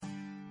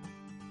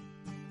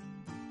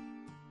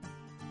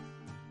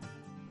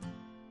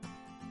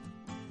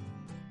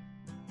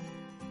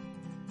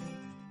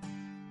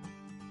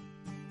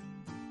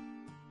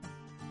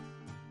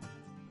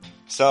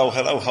So,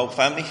 hello, Hope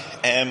family.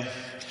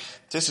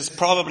 This is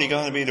probably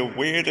going to be the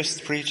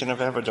weirdest preaching I've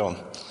ever done.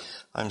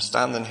 I'm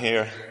standing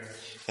here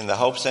in the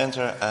Hope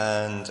Centre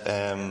and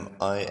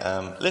I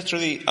am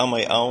literally on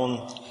my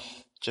own,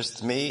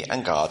 just me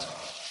and God.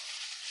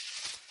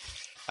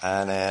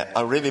 And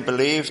I really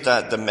believe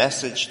that the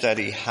message that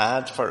He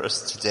had for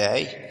us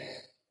today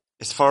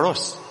is for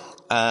us.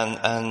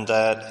 And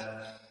that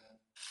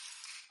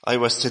I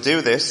was to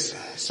do this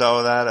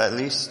so that at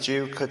least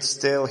you could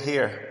still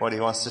hear what He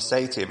wants to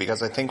say to you,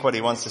 because I think what He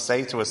wants to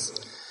say to us,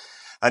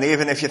 and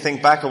even if you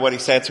think back of what He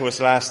said to us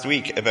last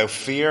week about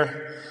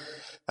fear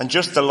and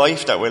just the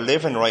life that we're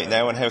living right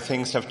now and how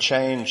things have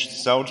changed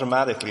so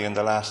dramatically in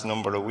the last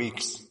number of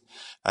weeks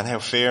and how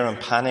fear and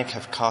panic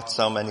have caught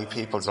so many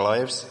people's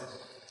lives.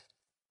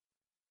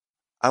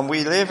 And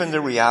we live in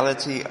the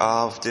reality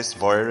of this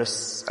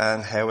virus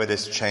and how it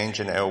is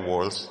changing our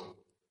world.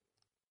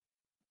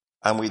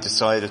 And we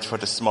decided for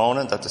this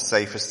morning that the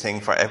safest thing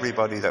for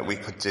everybody that we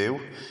could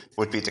do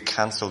would be to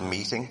cancel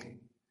meeting.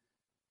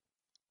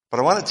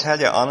 But I want to tell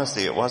you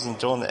honestly, it wasn't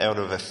done out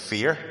of a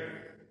fear.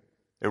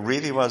 It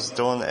really was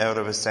done out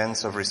of a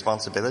sense of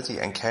responsibility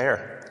and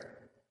care.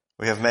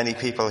 We have many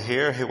people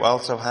here who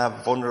also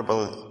have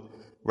vulnerable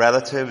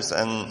relatives,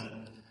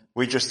 and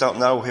we just don't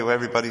know who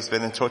everybody's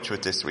been in touch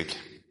with this week.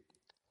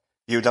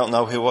 You don't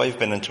know who I've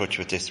been in touch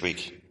with this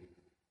week.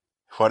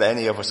 What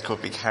any of us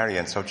could be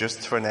carrying. So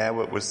just for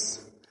now, it was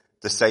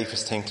the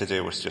safest thing to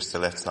do was just to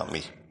let's not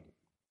meet.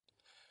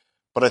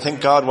 But I think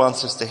God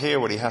wants us to hear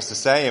what He has to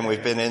say, and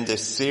we've been in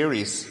this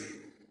series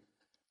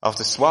of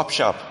the swap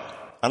shop,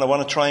 and I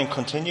want to try and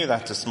continue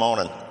that this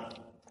morning.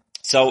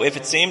 So if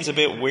it seems a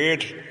bit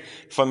weird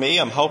for me,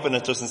 I'm hoping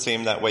it doesn't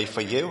seem that way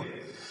for you.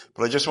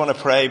 But I just want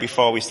to pray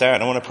before we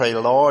start. I want to pray,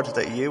 Lord,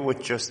 that You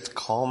would just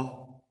come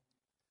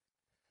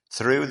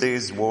through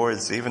these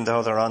words, even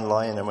though they're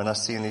online and we're not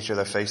seeing each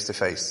other face to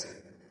face,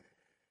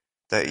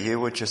 that You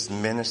would just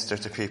minister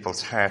to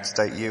people's hearts,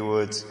 that You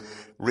would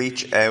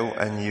reach out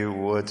and You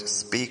would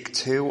speak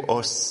to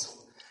us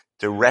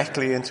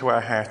directly into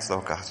our hearts,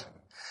 Lord God.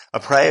 I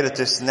pray that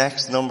this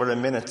next number of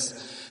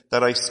minutes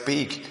that I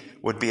speak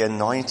would be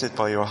anointed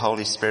by Your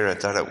Holy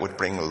Spirit, that it would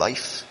bring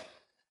life.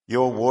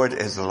 Your word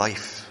is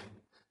life.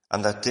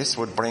 And that this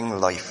would bring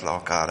life,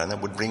 Lord God, and it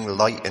would bring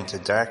light into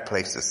dark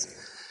places.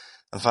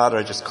 And Father,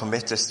 I just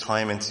commit this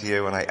time into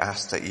You, and I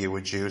ask that You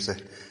would use it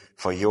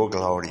for Your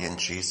glory in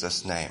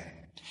Jesus' name.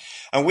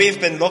 And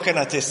we've been looking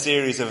at this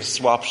series of a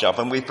swap shop,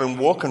 and we've been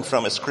working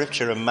from a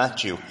scripture in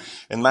Matthew.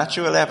 In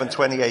Matthew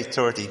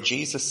 11:28-30,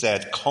 Jesus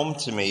said, "Come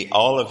to me,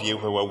 all of you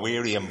who are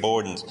weary and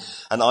burdened,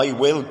 and I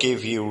will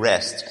give you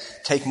rest.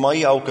 Take my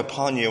yoke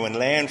upon you and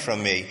learn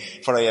from me,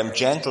 for I am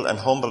gentle and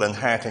humble in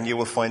heart, and you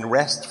will find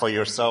rest for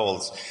your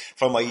souls.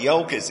 For my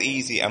yoke is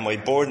easy and my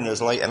burden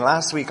is light." And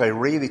last week I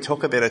really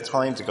took a bit of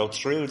time to go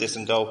through this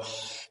and go,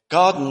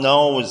 God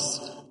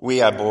knows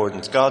we are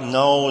burdened. God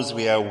knows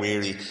we are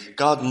weary.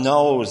 God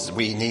knows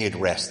we need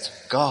rest.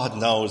 God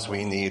knows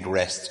we need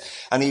rest.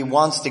 And He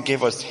wants to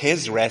give us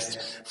His rest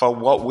for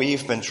what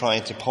we've been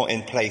trying to put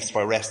in place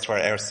for rest for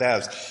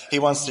ourselves. He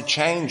wants to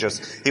change us.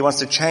 He wants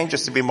to change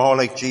us to be more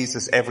like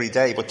Jesus every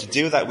day. But to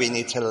do that, we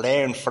need to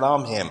learn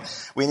from Him.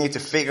 We need to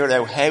figure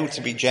out how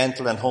to be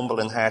gentle and humble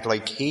in heart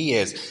like He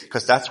is,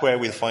 because that's where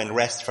we'll find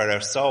rest for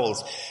our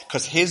souls.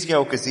 Because His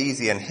yoke is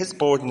easy and His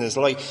burden is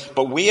light.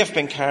 But we have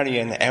been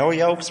carrying our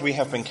yokes. We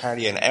have been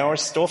carrying our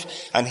stuff.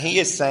 And He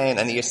is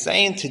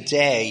saying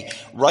today,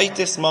 right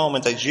this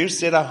moment, as you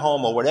sit at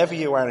home or wherever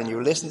you are and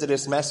you listen to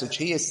this message,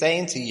 He is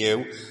saying to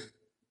you,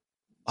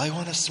 I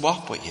want to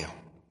swap with you.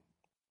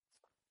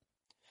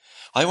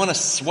 I want to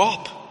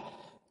swap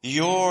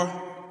your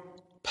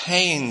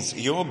pains,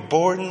 your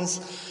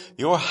burdens,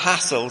 your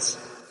hassles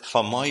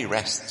for my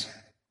rest.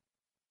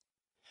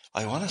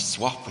 I want to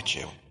swap with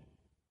you.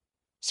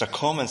 So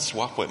come and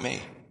swap with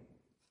me.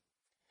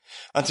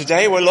 And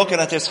today we're looking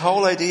at this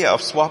whole idea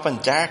of swapping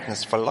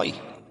darkness for light.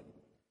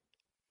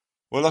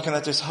 We're looking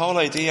at this whole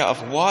idea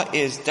of what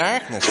is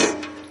darkness.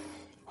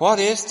 What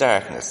is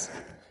darkness?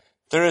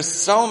 There are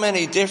so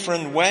many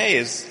different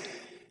ways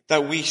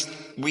that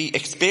we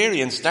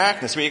experience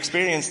darkness. We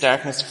experience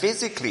darkness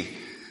physically.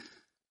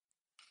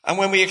 And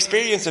when we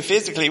experience it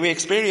physically, we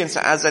experience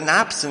it as an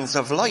absence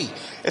of light.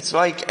 It's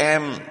like,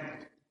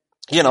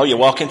 you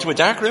walk into a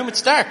dark room,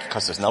 it's dark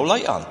because there's no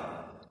light on.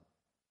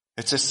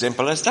 It's as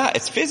simple as that.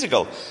 It's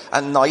physical.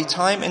 At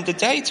nighttime and the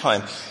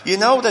daytime. You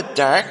know that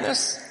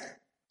darkness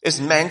is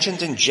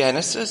mentioned in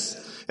Genesis.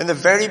 In the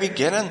very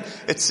beginning,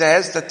 it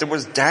says that there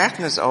was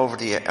darkness over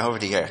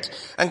the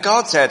earth. And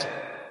God said,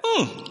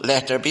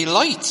 let there be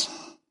light.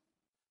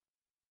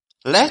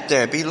 Let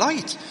there be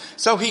light.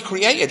 So He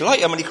created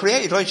light. And when He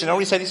created light,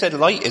 He said? He said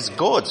light is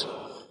good.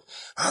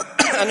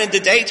 And in the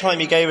daytime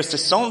He gave us the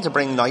sun to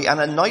bring night, and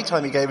at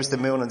nighttime He gave us the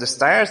moon and the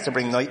stars to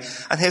bring night.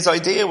 And His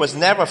idea was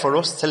never for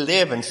us to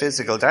live in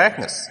physical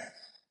darkness.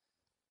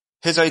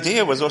 His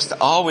idea was us to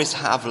always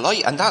have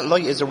light, and that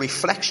light is a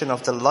reflection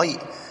of the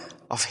light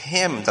of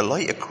Him, the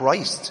light of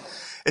Christ.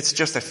 It's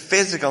just a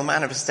physical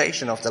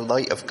manifestation of the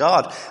light of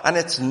God. And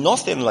it's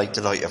nothing like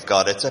the light of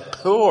God. It's a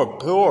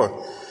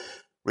poor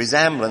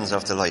resemblance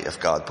of the light of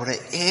God. But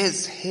it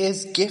is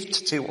his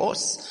gift to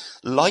us.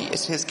 Light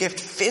is his gift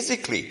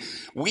physically.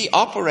 We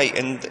operate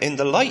in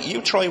the light.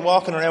 You try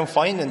walking around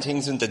finding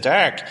things in the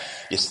dark.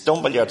 You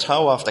stumble your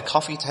toe off the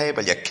coffee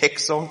table. You kick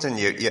something.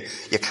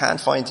 You can't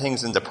find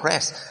things in the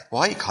press.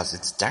 Why? Because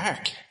it's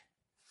dark.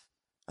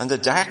 And the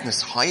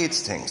darkness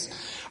hides things.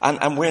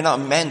 And we're not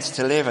meant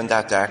to live in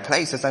that dark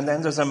places. And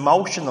then there's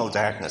emotional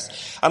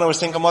darkness. And I was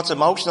thinking, what's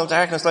emotional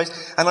darkness like?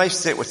 And I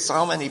sit with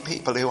so many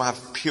people who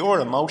have pure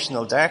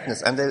emotional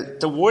darkness. And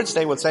the words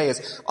they will say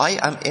is, I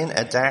am in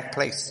a dark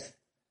place.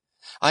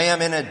 I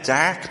am in a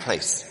dark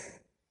place.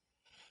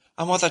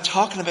 And what they're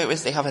talking about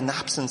is they have an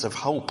absence of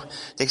hope.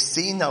 They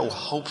see no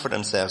hope for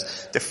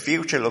themselves. The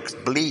future looks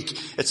bleak.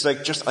 It's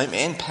like just, I'm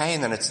in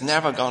pain and it's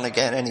never going to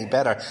get any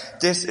better.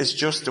 This is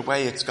just the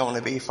way it's going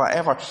to be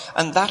forever.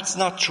 And that's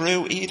not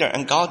true either.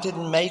 And God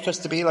didn't make us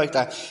to be like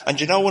that.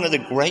 And you know, one of the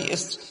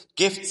greatest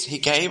gifts he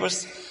gave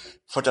us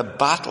for the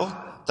battle,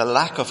 the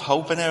lack of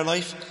hope in our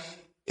life,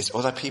 is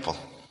other people.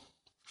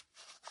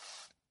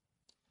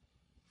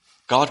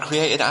 God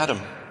created Adam.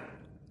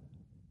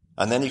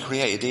 And then he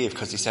created Eve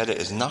because he said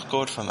it is not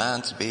good for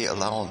man to be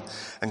alone.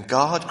 And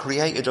God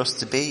created us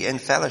to be in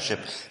fellowship.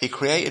 He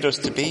created us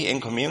to be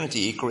in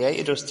community. He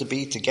created us to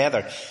be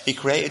together. He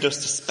created us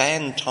to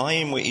spend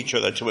time with each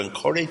other, to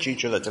encourage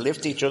each other, to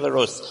lift each other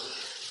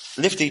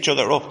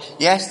up.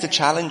 Yes, to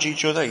challenge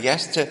each other.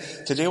 Yes,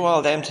 to do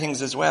all them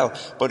things as well.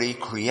 But he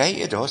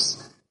created us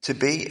to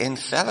be in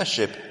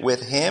fellowship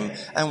with him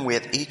and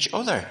with each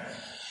other.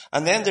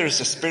 And then there's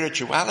the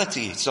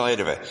spirituality side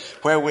of it,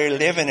 where we're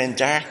living in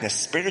darkness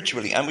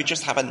spiritually and we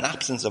just have an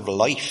absence of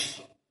life.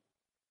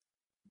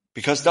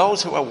 Because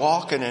those who are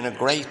walking in a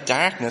great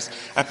darkness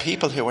are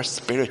people who are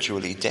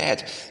spiritually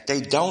dead.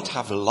 They don't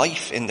have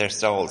life in their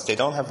souls. They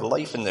don't have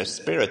life in their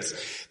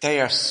spirits.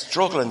 They are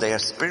struggling. They are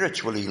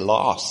spiritually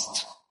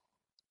lost.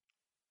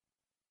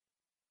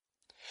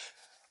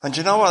 And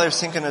you know what I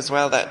was thinking as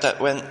well? That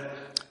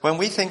when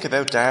we think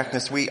about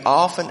darkness, we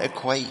often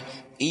equate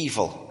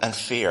evil and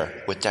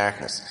fear with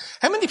darkness.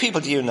 How many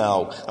people do you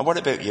know? And what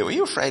about you? Are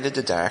you afraid of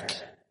the dark?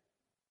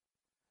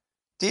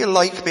 Do you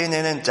like being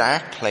in a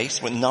dark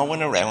place with no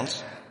one around?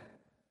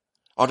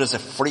 Or does it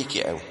freak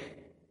you out?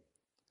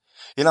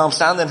 You know, I'm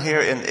standing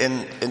here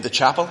in the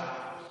chapel,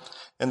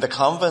 in the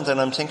convent, and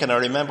I'm thinking, I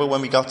remember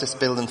when we got this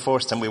building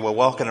first and we were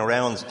walking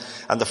around,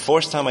 and the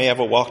first time I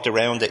ever walked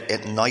around it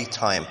at night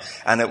time,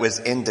 and it was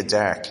in the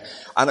dark.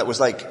 And it was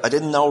like, I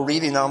didn't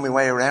really know my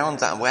way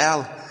around that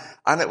well.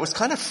 And it was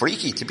kind of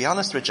freaky, to be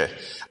honest with you.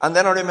 And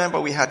then I remember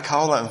we had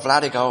Cola and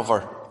Vladik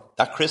over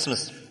that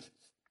Christmas.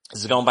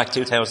 This is going back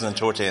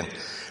 2013,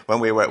 when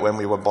we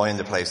were buying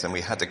the place and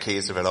we had the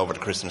keys of it over the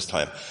Christmas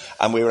time.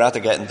 And we were after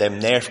getting them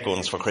Nerf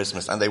guns for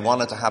Christmas, and they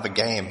wanted to have a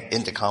game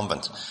in the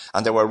convent.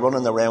 And they were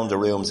running around the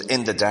rooms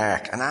in the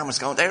dark. And I was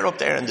going, they're up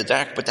there in the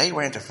dark, but they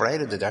weren't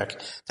afraid of the dark.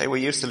 They were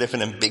used to living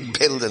in big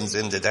buildings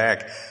in the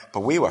dark. But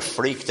we were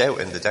freaked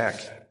out in the dark.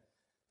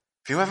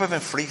 Have you ever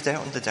been freaked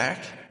out in the dark?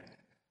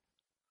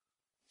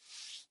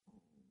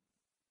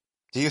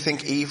 Do you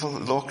think evil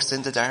lurks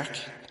in the dark?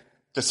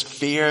 Does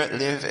fear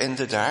live in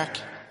the dark?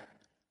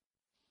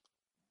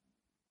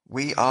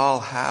 We all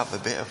have a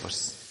bit of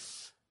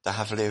us that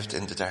have lived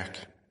in the dark.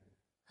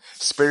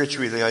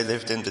 Spiritually, I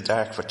lived in the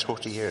dark for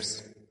 30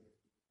 years.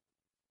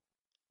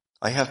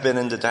 I have been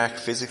in the dark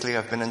physically,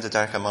 I've been in the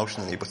dark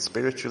emotionally, but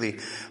spiritually,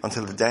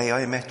 until the day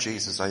I met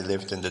Jesus, I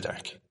lived in the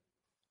dark.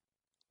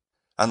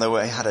 And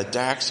I had a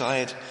dark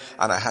side,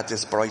 and I had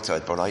this bright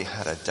side, but I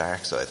had a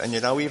dark side. And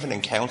you know, even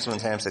in counselling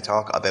terms, they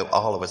talk about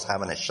all of us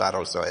having a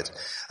shadow side.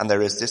 And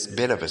there is this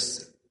bit of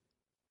us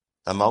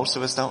that most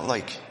of us don't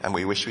like, and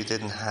we wish we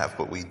didn't have,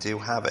 but we do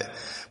have it.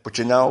 But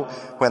you know,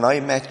 when I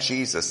met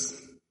Jesus,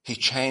 he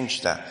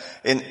changed that.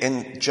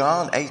 In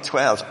John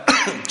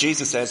 8:12,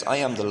 Jesus says, I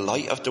am the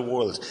light of the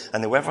world,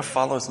 and whoever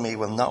follows me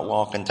will not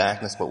walk in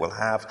darkness, but will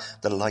have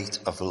the light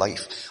of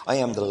life. I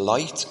am the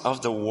light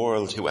of the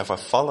world. Whoever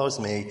follows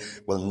me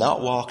will not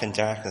walk in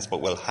darkness,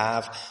 but will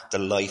have the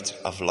light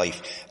of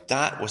life.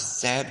 That was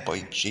said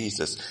by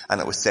Jesus,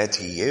 and it was said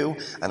to you,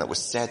 and it was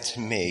said to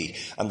me.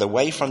 And the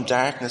way from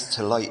darkness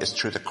to light is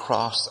through the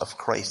cross of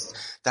Christ.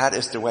 That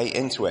is the way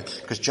into it.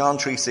 Because John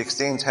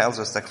 3:16 tells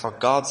us that for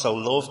God so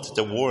loved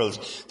the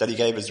world that he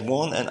gave his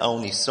one and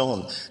only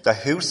Son, that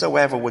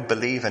whosoever would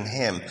believe in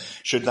him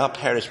should not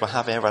perish but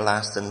have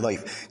everlasting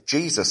life.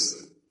 Jesus,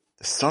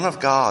 the Son of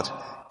God,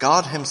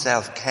 God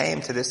himself,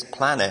 came to this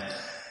planet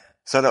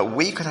so that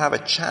we could have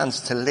a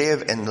chance to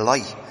live in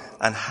light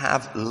and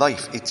have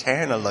life,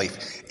 eternal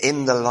life,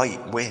 in the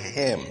light with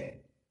him.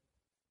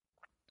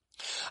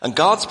 And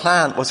God's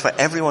plan was for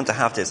everyone to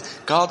have this.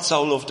 God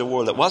so loved the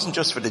world. It wasn't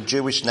just for the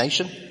Jewish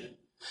nation.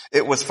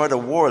 It was for the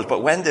world.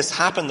 But when this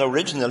happened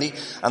originally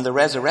and the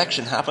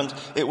resurrection happened,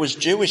 it was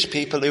Jewish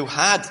people who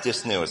had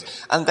this news.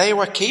 And they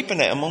were keeping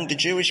it among the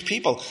Jewish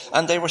people.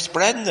 And they were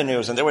spreading the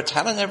news and they were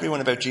telling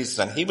everyone about Jesus.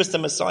 And he was the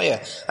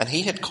Messiah. And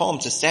he had come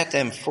to set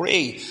them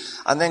free.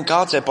 And then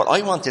God said, but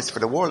I want this for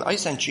the world. I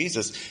sent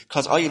Jesus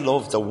because I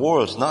love the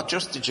world, not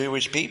just the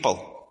Jewish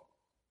people.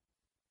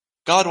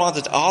 God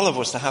wanted all of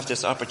us to have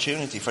this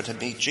opportunity to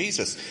meet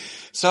Jesus.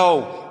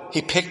 So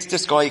he picked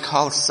this guy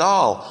called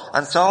Saul,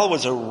 and Saul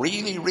was a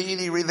really,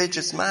 really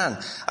religious man,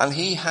 and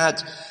he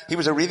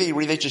was a really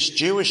religious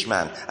Jewish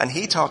man, and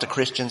he thought the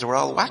Christians were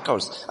all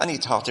wackos, and he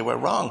thought they were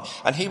wrong,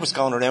 and he was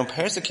going around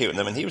persecuting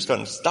them, and he was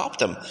going to stop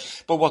them.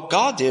 But what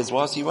God did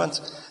was he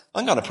went,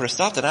 I'm going to put a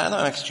stop to that, and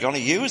I'm actually going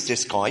to use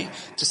this guy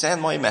to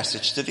send my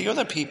message to the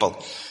other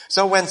people.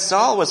 So when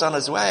Saul was on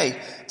his way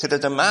to the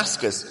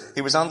Damascus, he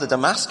was on the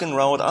Damascus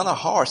road on a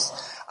horse,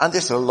 and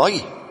this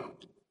light,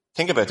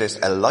 think about this,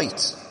 a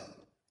light,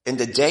 in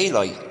the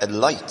daylight, a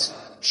light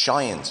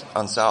shined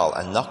on Saul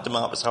and knocked him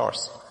off his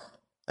horse.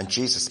 And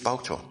Jesus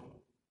spoke to him.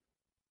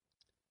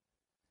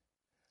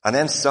 And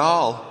then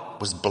Saul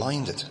was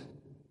blinded.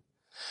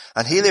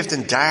 And he lived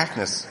in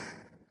darkness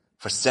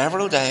for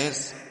several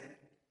days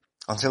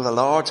until the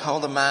Lord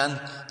told the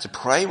man to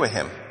pray with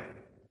him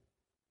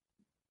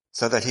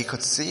so that he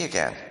could see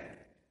again.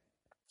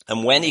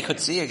 And when he could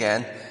see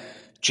again,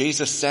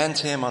 Jesus sent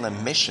him on a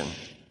mission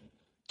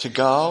to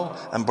go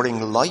and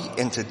bring light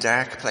into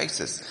dark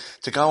places,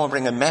 to go and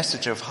bring a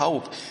message of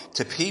hope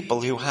to people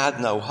who had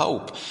no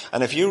hope.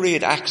 And if you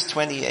read Acts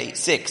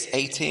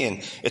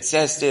 28:6-18, it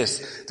says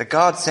this, that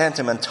God sent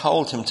him and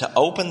told him to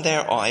open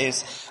their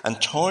eyes and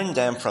turn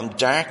them from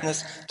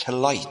darkness to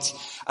light,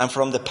 and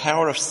from the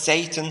power of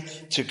Satan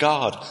to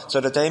God,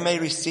 so that they may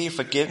receive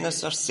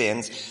forgiveness of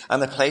sins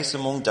and a place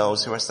among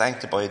those who are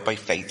sanctified by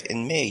faith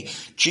in me.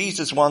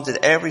 Jesus wanted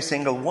every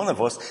single one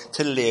of us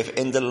to live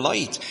in the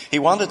light. He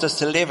wanted us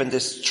to live in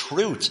this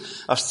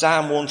truth of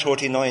Psalm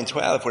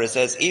 139:12, where it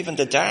says, even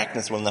the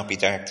darkness will not be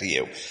dark to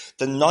you.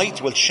 The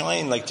night will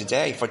shine like the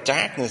day, for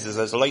darkness is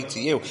as light to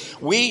you.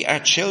 We are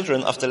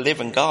children of the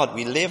living God.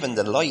 We live in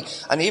the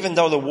light. And even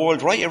though the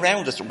world right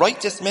around us, right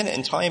this minute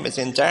in time, is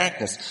in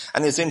darkness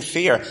and is in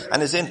fear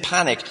and is in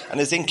panic and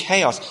is in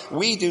chaos,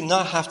 we do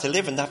not have to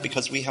live in that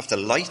because we have the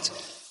light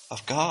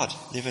of God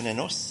living in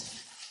us.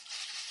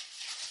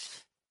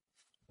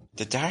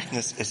 The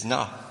darkness is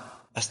not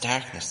as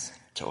darkness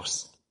to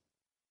us.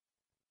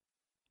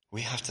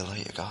 We have the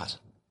light of God.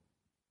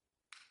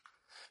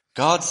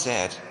 God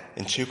said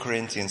in 2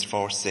 Corinthians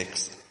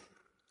 4:6,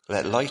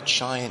 let light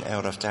shine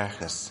out of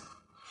darkness.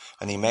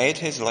 And he made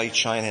his light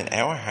shine in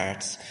our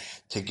hearts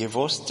to give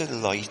us the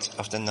light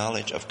of the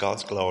knowledge of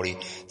God's glory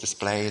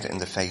displayed in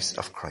the face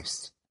of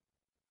Christ.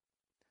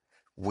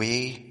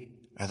 We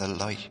are the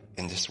light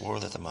in this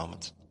world at the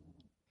moment.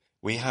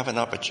 We have an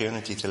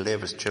opportunity to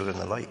live as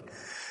children of light.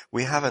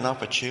 We have an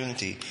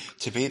opportunity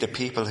to be the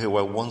people who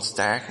were once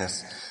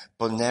darkness,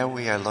 but now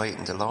we are light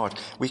in the Lord.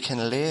 We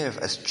can live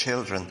as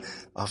children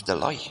of the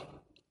light.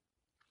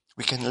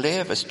 We can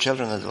live as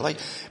children of the light,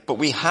 but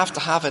we have to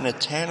have an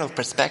eternal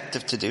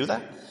perspective to do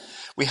that.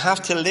 We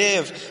have to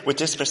live with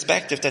this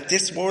perspective that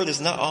this world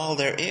is not all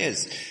there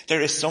is.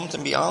 There is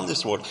something beyond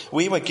this world.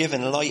 We were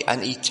given light,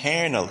 an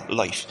eternal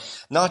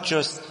life, not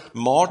just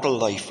mortal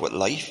life with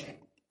life.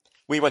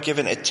 We were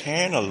given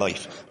eternal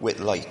life with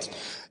light.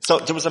 So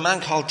there was a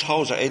man called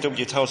Tozer,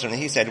 A.W. Tozer, and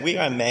he said, we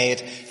are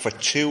made for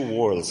two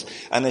worlds,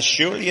 and as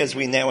surely as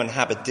we now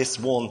inhabit this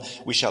one,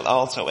 we shall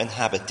also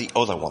inhabit the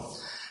other one.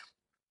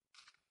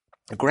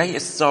 The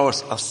greatest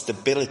source of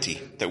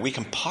stability that we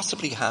can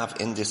possibly have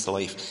in this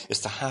life is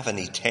to have an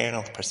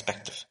eternal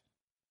perspective.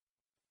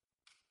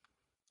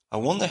 I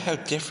wonder how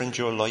different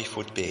your life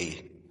would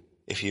be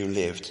if you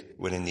lived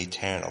with an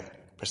eternal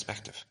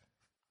perspective.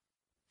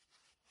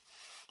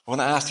 I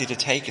want to ask you to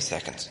take a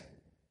second,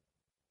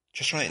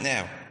 just right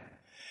now,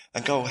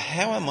 and go,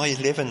 how am I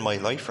living my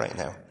life right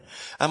now?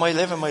 Am I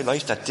living my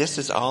life that this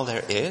is all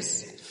there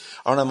is?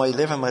 Or am I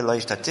living my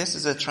life that this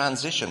is a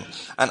transition,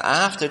 and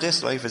after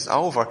this life is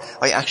over,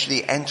 I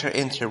actually enter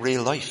into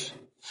real life?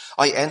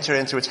 I enter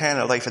into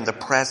eternal life in the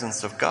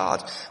presence of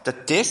God.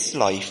 That this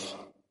life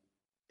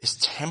is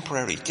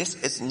temporary. This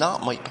is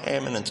not my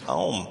permanent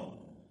home.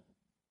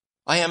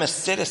 I am a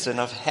citizen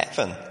of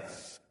heaven.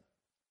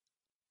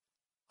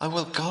 I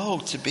will go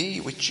to be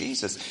with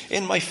Jesus.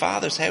 In my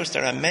Father's house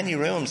there are many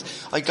rooms.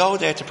 I go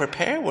there to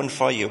prepare one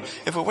for you.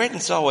 If it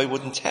weren't so, I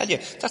wouldn't tell you.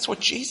 That's what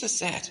Jesus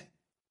said.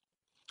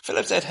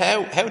 Philip said,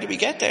 how do we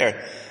get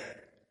there?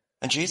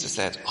 And Jesus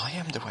said, I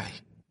am the way.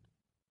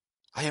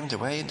 I am the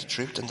way and the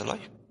truth and the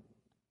life.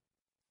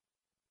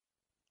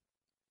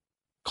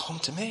 Come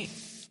to me.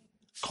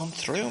 Come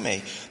through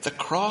me. The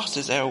cross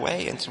is our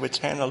way into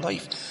eternal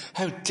life.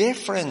 How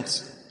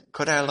different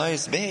could our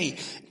lives be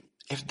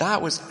if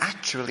that was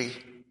actually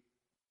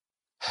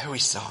how we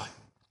saw it?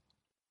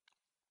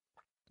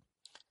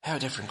 How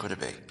different could it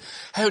be?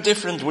 How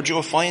different would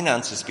your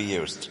finances be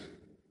used?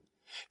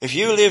 If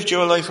you lived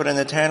your life with an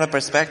eternal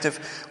perspective,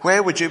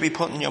 where would you be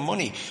putting your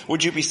money?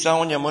 Would you be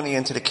sowing your money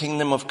into the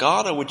kingdom of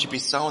God, or would you be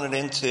sowing it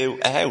into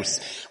a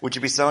house? Would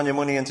you be sowing your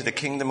money into the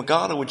kingdom of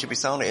God, or would you be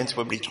sowing it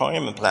into a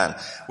retirement plan?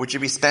 Would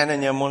you be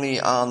spending your money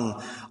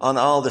on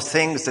all the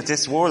things that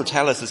this world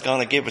tell us is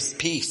going to give us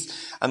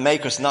peace and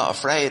make us not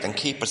afraid and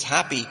keep us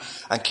happy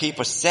and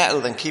keep us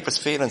settled and keep us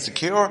feeling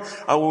secure?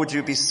 Or would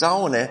you be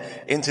sowing it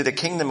into the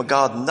kingdom of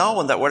God,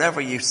 knowing that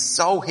whatever you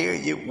sow here,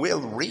 you will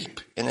reap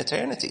in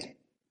eternity?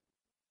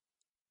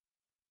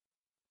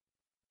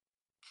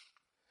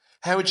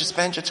 How would you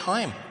spend your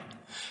time?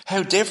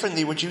 How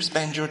differently would you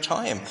spend your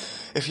time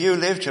if you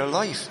lived your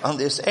life on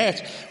this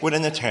earth with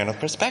an eternal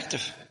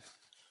perspective?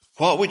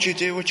 What would you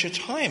do with your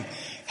time?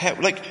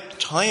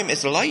 Time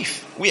is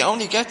life. We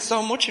only get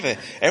so much of it.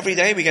 Every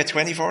day we get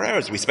 24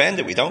 hours. We spend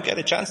it. We don't get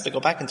a chance to go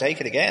back and take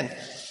it again.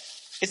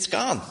 It's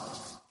gone.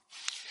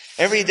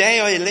 Every day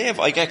I live,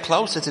 I get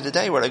closer to the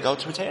day where I go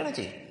to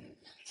eternity.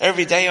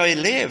 Every day I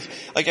live,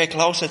 I get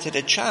closer to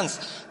the chance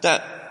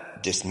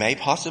that this may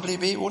possibly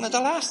be one of the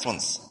last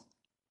ones.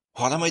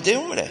 What am I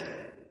doing with it?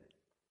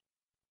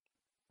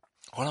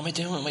 What am I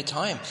doing with my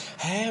time?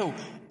 How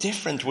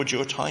different would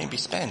your time be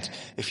spent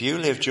if you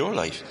lived your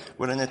life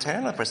with an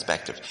eternal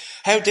perspective?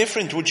 How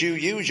different would you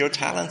use your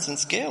talents and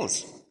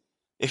skills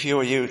if you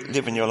were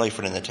living your life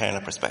with an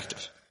eternal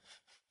perspective?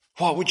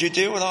 What would you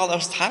do with all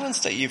those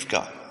talents that you've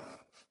got?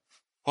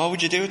 What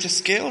would you do with the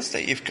skills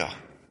that you've got?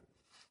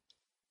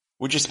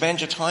 Would you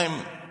spend your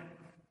time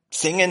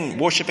singing,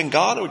 worshipping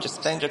God, or would you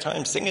spend your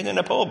time singing in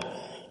a pub?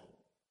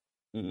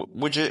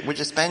 Would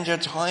you spend your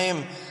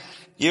time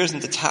using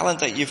the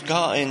talent that you've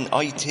got in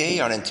IT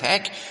or in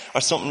tech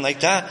or something like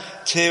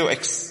that to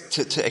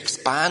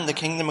expand the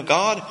kingdom of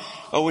God?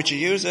 Or would you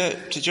use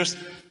it to just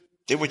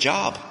do a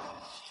job?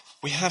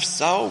 We have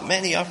so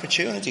many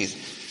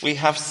opportunities. We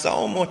have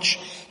so much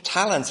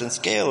talents and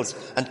skills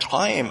and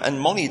time and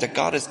money that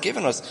God has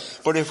given us.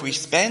 But if we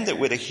spend it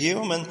with a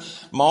human,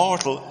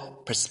 mortal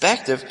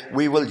perspective,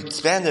 we will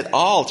spend it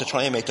all to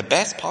try and make the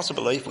best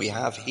possible life we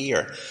have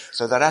here,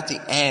 so that at the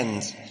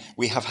end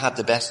we have had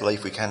the best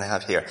life we can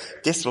have here.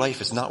 This life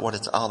is not what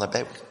it's all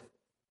about.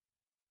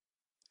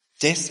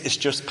 This is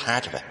just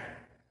part of it.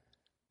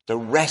 The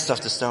rest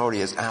of the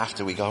story is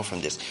after we go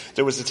from this.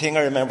 There was a thing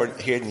I remember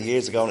hearing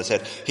years ago, and it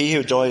said, he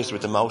who dies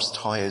with the most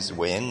toys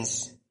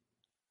wins.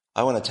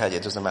 I want to tell you,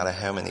 it doesn't matter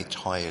how many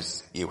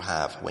toys you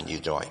have when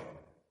you die.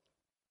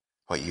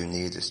 What you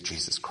need is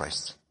Jesus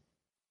Christ.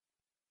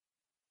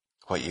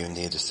 What you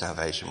need is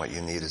salvation. What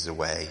you need is a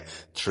way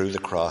through the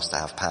cross to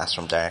have passed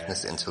from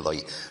darkness into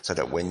light, so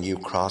that when you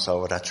cross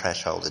over that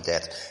threshold of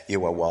death,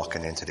 you are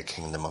walking into the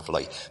kingdom of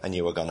light and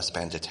you are going to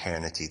spend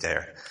eternity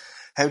there.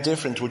 How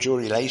different would your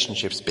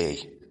relationships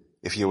be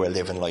if you were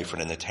living life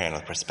with an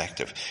eternal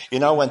perspective? You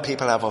know, when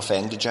people have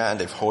offended you and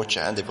they've hurt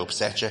you and they've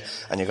upset you,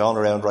 and you're going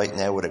around right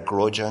now with a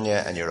grudge on you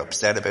and you're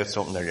upset about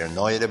something or you're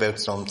annoyed about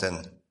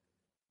something,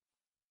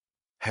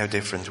 how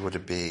different would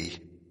it be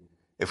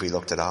if we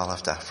looked at all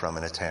of that from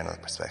an eternal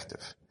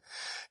perspective?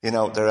 You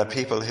know, there are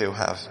people who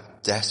have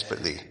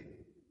desperately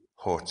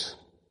hurt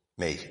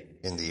me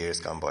in the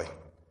years gone by.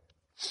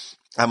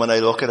 And when I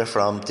look at it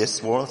from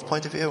this world's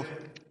point of view,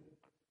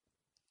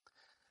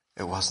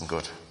 it wasn't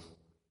good.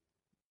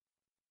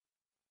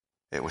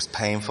 It was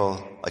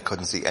painful. I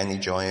couldn't see any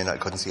joy in it. I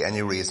couldn't see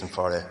any reason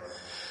for it.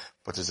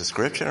 But there's a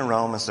scripture in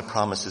Romans that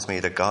promises me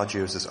that God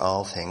uses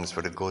all things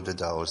for the good of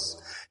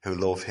those who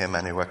love him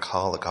and who are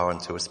called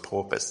according to his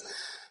purpose.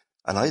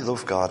 And I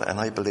love God, and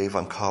I believe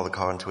I'm called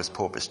according to his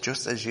purpose,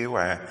 just as you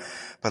are.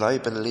 But I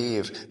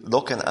believe,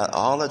 looking at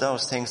all of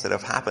those things that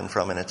have happened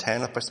from an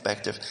eternal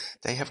perspective,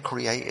 they have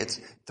created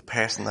the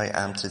person I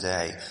am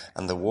today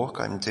and the work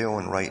I'm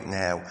doing right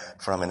now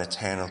from an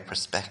eternal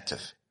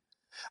perspective.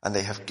 And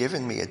they have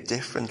given me a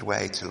different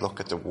way to look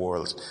at the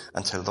world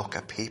and to look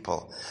at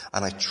people.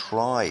 And I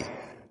try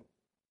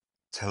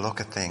to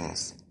look at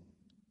things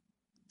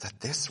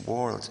that this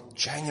world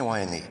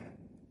genuinely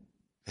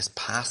is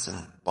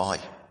passing by.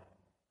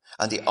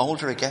 And the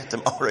older I get, the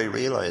more I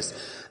realize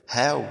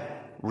how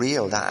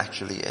real that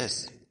actually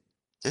is.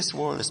 This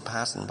world is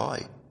passing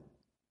by.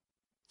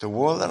 The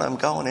world that I'm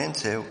going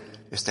into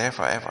is there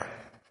forever.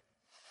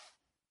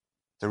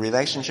 The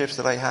relationships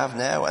that I have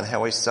now and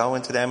how I sow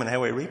into them and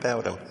how I reap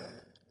out them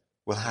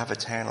will have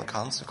eternal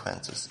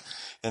consequences.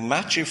 In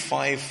Matthew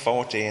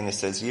 5:14 it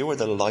says, you are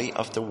the light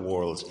of the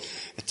world.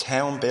 A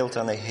town built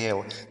on a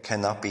hill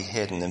cannot be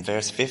hidden. In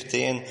verse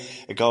 15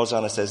 it goes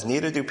on, it says,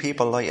 neither do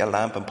people light a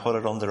lamp and put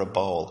it under a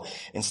bowl.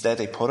 Instead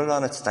they put it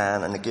on its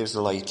stand and it gives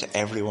light to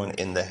everyone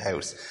in the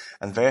house.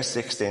 And verse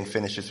 16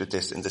 finishes with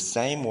this, in the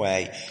same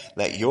way,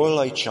 let your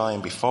light shine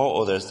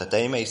before others that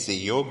they may see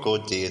your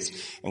good deeds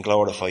and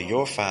glorify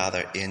your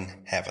Father in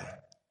heaven.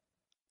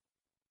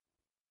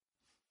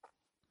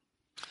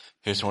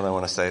 Here's what I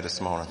want to say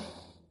this morning.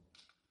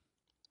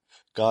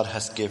 God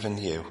has given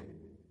you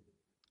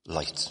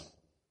light.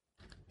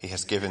 He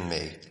has given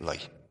me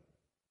light.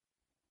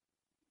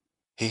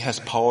 He has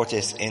poured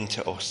this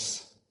into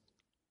us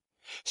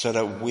so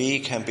that we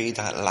can be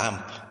that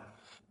lamp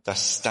that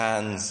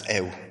stands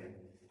out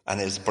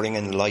and is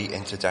bringing light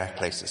into dark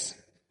places.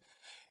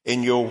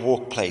 In your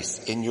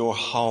workplace, in your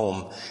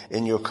home,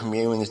 in your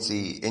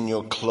community, in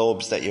your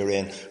clubs that you're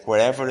in,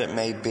 wherever it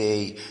may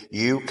be,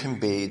 you can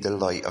be the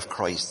light of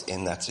Christ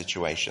in that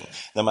situation.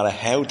 No matter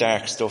how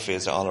dark stuff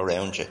is all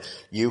around you,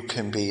 you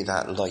can be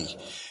that light.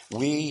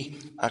 We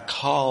are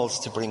called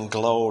to bring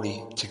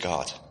glory to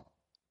God.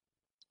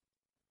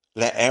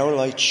 Let our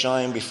light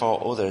shine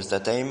before others,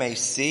 that they may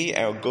see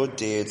our good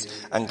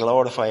deeds and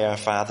glorify our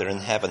Father in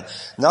heaven.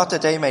 Not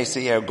that they may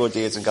see our good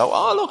deeds and go,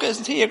 oh, look,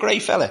 isn't he a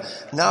great fella?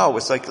 No,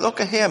 it's like, look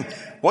at him.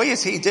 Why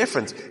is he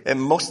different? It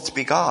must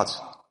be God.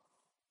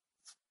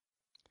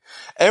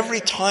 Every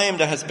time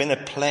there has been a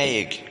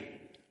plague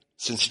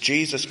since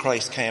Jesus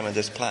Christ came on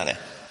this planet,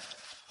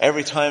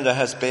 every time there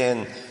has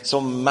been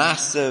some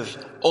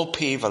massive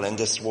upheaval in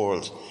this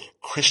world,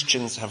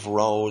 Christians have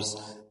rose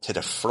to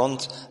the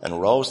front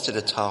and rose to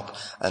the top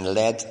and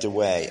led the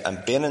way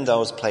and been in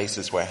those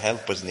places where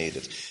help was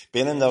needed,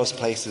 been in those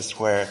places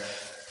where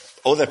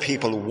other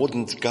people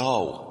wouldn't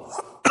go.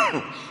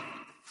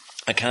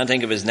 I can't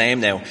think of his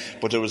name now,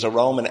 but there was a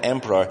Roman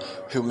emperor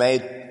who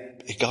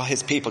got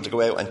his people to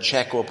go out and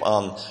check up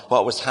on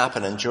what was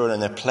happening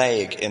during a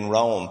plague in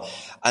Rome.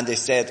 And they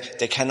said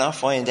they cannot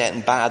find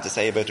anything bad to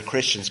say about the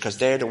Christians because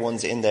they're the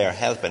ones in there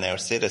helping our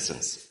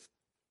citizens.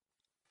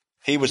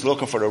 He was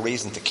looking for a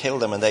reason to kill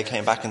them, and they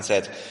came back and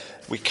said,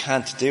 we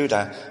can't do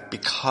that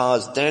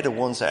because they're the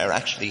ones that are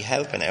actually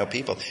helping our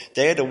people.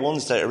 They're the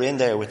ones that are in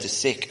there with the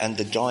sick and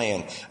the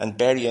dying and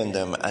burying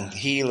them and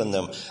healing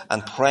them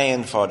and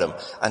praying for them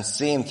and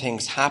seeing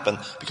things happen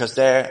because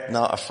they're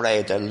not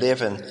afraid. They're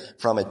living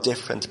from a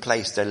different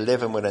place. They're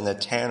living with an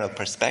eternal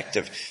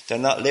perspective. They're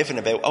not living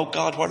about, oh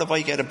God, what if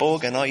I get a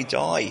bug and I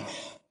die?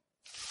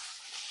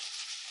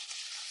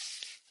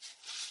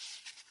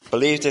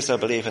 Believe this or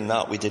believe it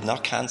not, we did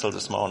not cancel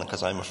this morning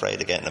because I'm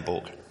afraid of getting a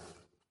bug.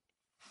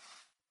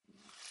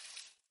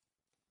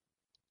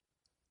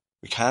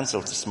 We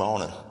cancelled this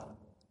morning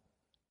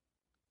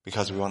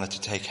because we wanted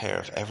to take care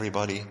of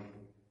everybody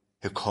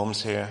who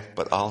comes here,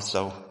 but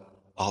also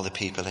all the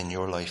people in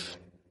your life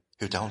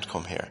who don't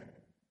come here.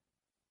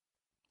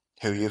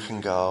 Who you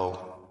can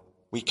go,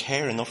 we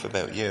care enough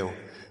about you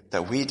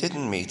that we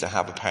didn't meet to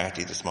have a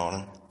party this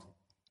morning.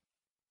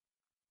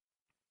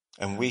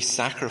 And we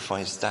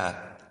sacrificed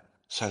that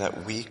so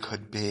that we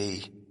could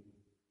be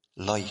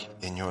light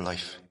in your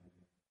life.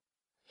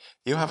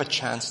 You have a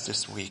chance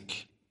this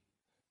week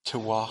to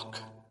walk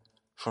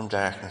from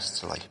darkness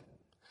to light,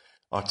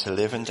 or to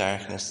live in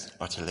darkness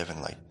or to live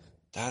in light.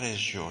 That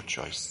is your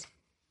choice.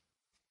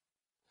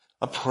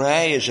 I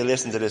pray as you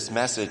listen to this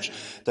message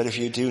that if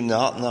you do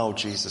not know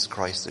Jesus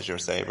Christ as your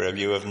Saviour, if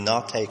you have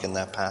not taken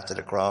that path to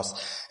the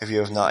cross, if you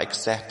have not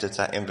accepted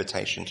that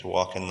invitation to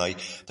walk in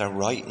light, that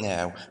right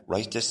now,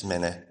 right this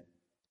minute,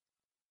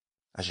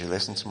 as you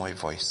listen to my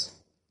voice,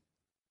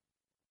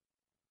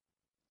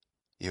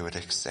 you would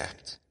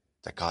accept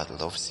that God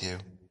loves you,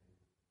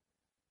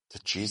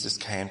 that Jesus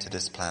came to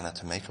this planet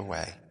to make a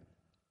way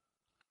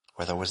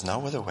where there was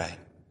no other way,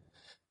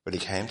 but he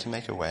came to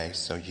make a way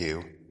so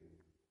you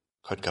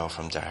could go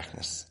from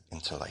darkness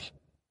into light.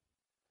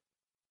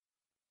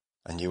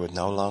 And you would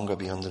no longer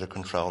be under the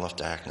control of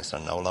darkness or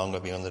no longer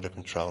be under the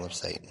control of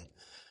Satan,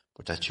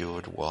 but that you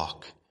would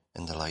walk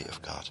in the light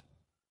of God.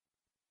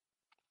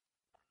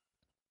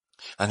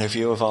 And if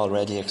you have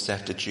already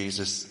accepted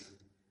Jesus,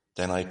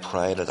 then I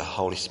pray that the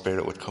Holy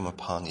Spirit would come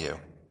upon you,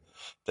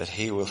 that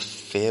he will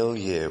fill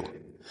you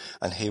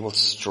and he will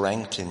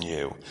strengthen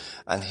you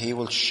and he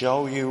will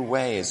show you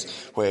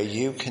ways where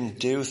you can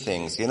do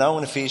things. You know,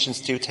 in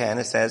Ephesians 2:10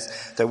 it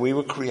says that we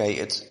were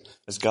created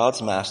as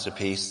God's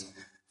masterpiece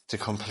to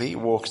complete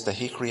works that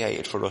he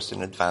created for us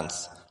in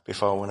advance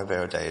before one of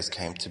our days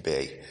came to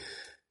be.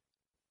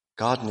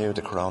 God knew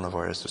the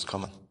coronavirus was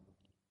coming.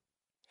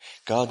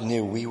 God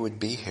knew we would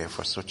be here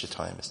for such a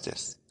time as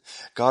this.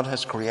 God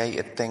has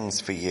created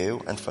things for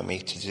you and for me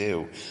to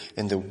do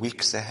in the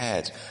weeks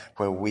ahead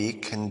where we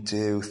can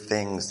do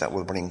things that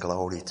will bring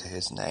glory to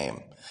his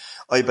name.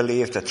 I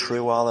believe that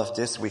through all of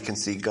this we can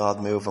see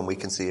God move and we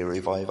can see a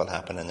revival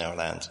happen in our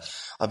land.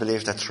 I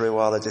believe that through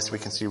all of this we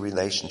can see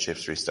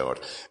relationships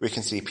restored. We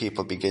can see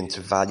people begin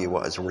to value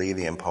what is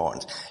really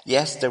important.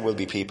 Yes, there will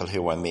be people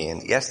who are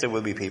mean. Yes, there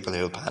will be people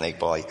who will panic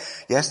buy.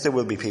 Yes, there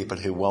will be people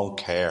who won't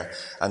care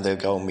and they'll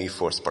go me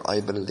first. But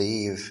I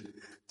believe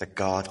that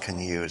God can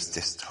use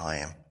this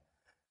time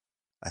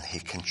and he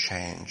can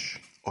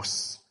change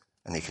us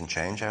and he can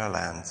change our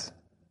land.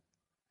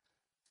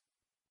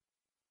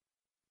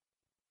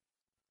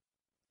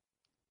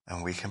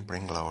 And we can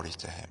bring glory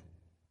to him.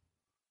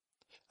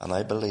 And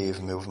I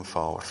believe moving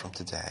forward from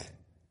today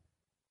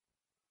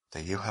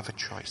that you have a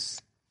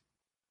choice.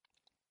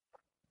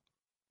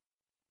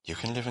 You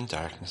can live in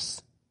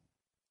darkness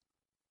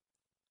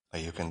or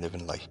you can live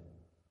in light.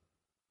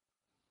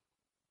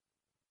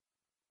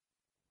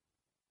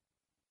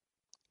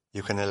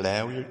 You can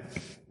allow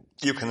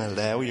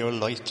your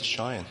light to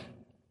shine,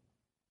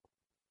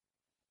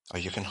 or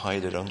you can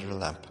hide it under a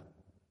lamp.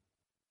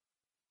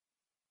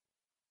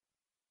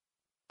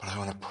 But I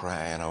want to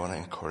pray and I want to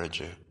encourage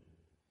you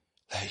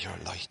Let your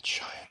light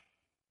shine.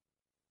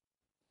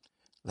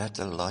 Let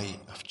the light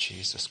of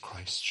Jesus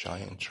Christ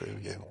shine through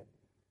you.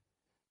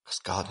 Because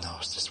God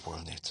knows this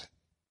world needs it.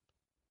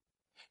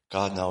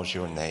 God knows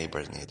your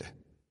neighbours need it.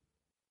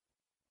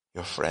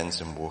 Your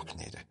friends in work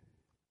need it.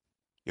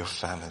 Your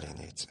family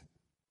needs it.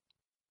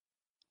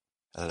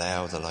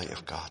 Allow the light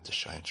of God to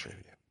shine through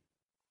you.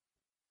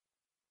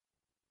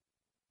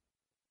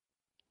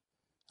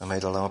 And may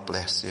the Lord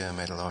bless you, and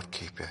may the Lord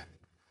keep you,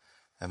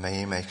 and may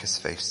he make his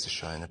face to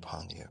shine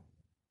upon you.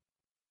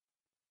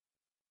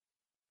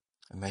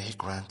 And may he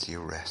grant you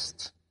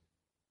rest.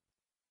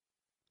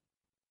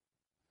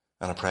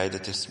 And I pray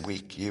that this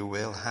week you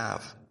will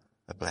have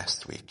a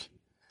blessed week,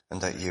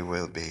 and that you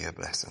will be a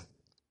blessing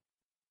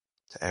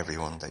to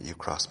everyone that you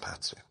cross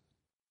paths with.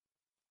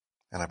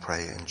 And I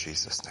pray in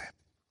Jesus' name.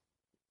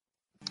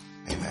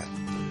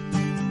 Amen.